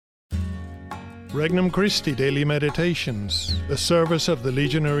Regnum Christi Daily Meditations, the service of the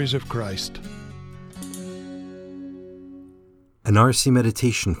Legionaries of Christ. An RC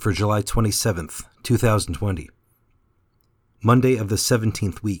Meditation for July 27th, 2020. Monday of the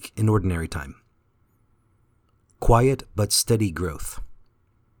 17th week in Ordinary Time. Quiet but steady growth.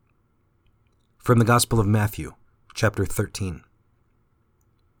 From the Gospel of Matthew, chapter 13.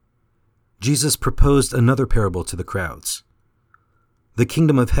 Jesus proposed another parable to the crowds. The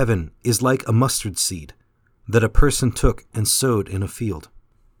kingdom of heaven is like a mustard seed that a person took and sowed in a field.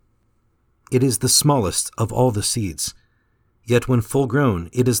 It is the smallest of all the seeds, yet when full grown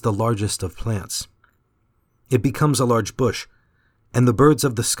it is the largest of plants. It becomes a large bush, and the birds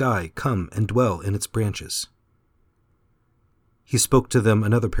of the sky come and dwell in its branches. He spoke to them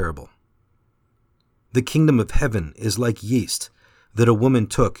another parable. The kingdom of heaven is like yeast that a woman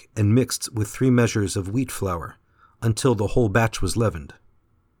took and mixed with 3 measures of wheat flour, until the whole batch was leavened.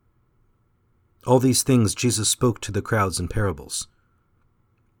 All these things Jesus spoke to the crowds in parables.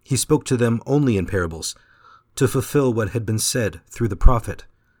 He spoke to them only in parables, to fulfill what had been said through the prophet.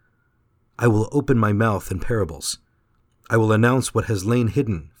 I will open my mouth in parables. I will announce what has lain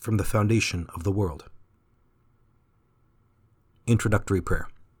hidden from the foundation of the world. Introductory Prayer.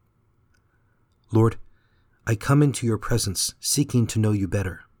 Lord, I come into your presence seeking to know you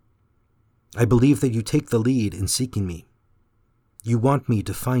better. I believe that you take the lead in seeking me. You want me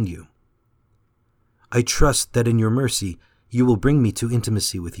to find you. I trust that in your mercy you will bring me to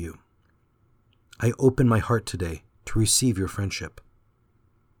intimacy with you. I open my heart today to receive your friendship.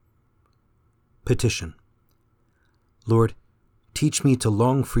 Petition. Lord, teach me to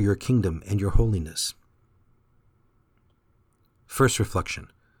long for your kingdom and your holiness. First reflection.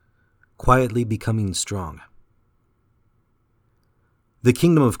 Quietly becoming strong. The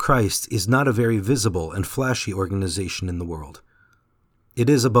kingdom of Christ is not a very visible and flashy organization in the world. It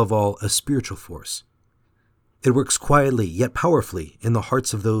is, above all, a spiritual force. It works quietly yet powerfully in the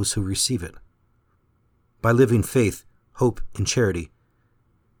hearts of those who receive it. By living faith, hope, and charity,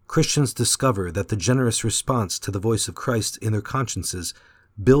 Christians discover that the generous response to the voice of Christ in their consciences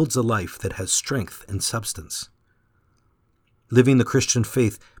builds a life that has strength and substance. Living the Christian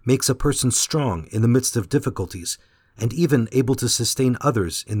faith makes a person strong in the midst of difficulties and even able to sustain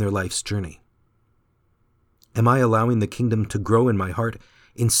others in their life's journey. Am I allowing the kingdom to grow in my heart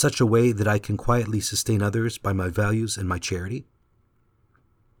in such a way that I can quietly sustain others by my values and my charity?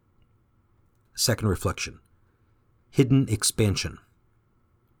 Second reflection. Hidden expansion.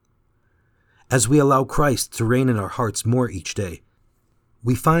 As we allow Christ to reign in our hearts more each day,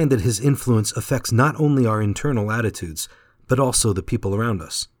 we find that his influence affects not only our internal attitudes, but also the people around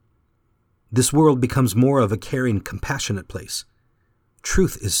us. This world becomes more of a caring, compassionate place.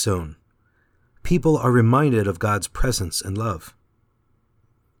 Truth is sown. People are reminded of God's presence and love.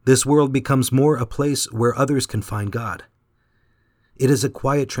 This world becomes more a place where others can find God. It is a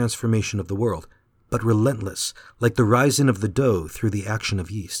quiet transformation of the world, but relentless, like the rising of the dough through the action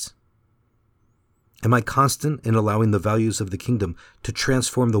of yeast. Am I constant in allowing the values of the kingdom to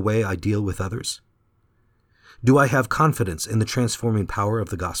transform the way I deal with others? Do I have confidence in the transforming power of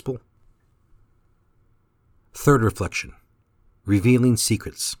the gospel? Third reflection. Revealing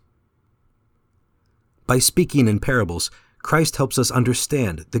secrets. By speaking in parables, Christ helps us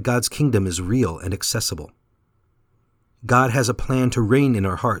understand that God's kingdom is real and accessible. God has a plan to reign in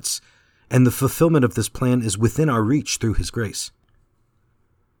our hearts, and the fulfillment of this plan is within our reach through his grace.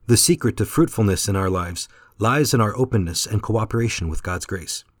 The secret to fruitfulness in our lives lies in our openness and cooperation with God's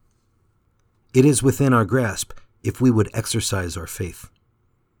grace. It is within our grasp if we would exercise our faith.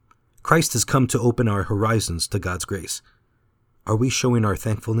 Christ has come to open our horizons to God's grace. Are we showing our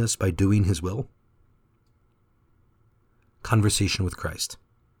thankfulness by doing his will? Conversation with Christ.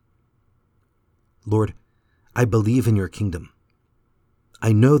 Lord, I believe in your kingdom.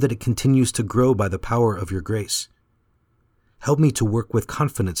 I know that it continues to grow by the power of your grace. Help me to work with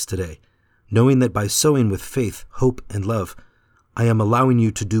confidence today, knowing that by sowing with faith, hope, and love, I am allowing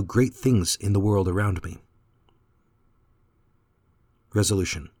you to do great things in the world around me.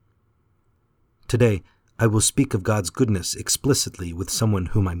 Resolution. Today, I will speak of God's goodness explicitly with someone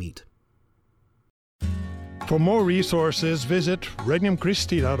whom I meet. For more resources, visit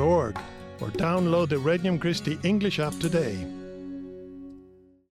regnumchristi.org or download the Regnum Christi English app today.